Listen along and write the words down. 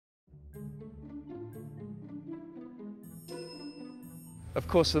Of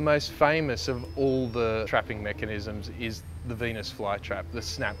course, the most famous of all the trapping mechanisms is the Venus flytrap, the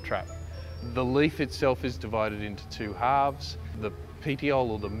snap trap. The leaf itself is divided into two halves. The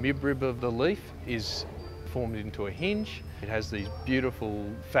petiole or the midrib of the leaf is formed into a hinge. It has these beautiful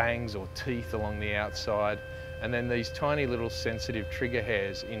fangs or teeth along the outside, and then these tiny little sensitive trigger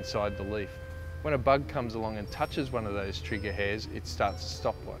hairs inside the leaf. When a bug comes along and touches one of those trigger hairs, it starts a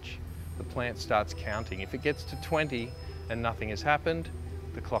stopwatch. The plant starts counting. If it gets to 20 and nothing has happened,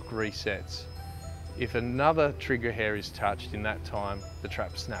 the clock resets. If another trigger hair is touched in that time, the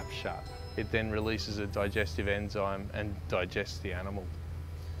trap snaps shut. It then releases a digestive enzyme and digests the animal.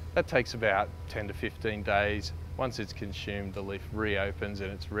 That takes about 10 to 15 days. Once it's consumed, the leaf reopens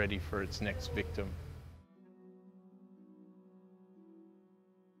and it's ready for its next victim.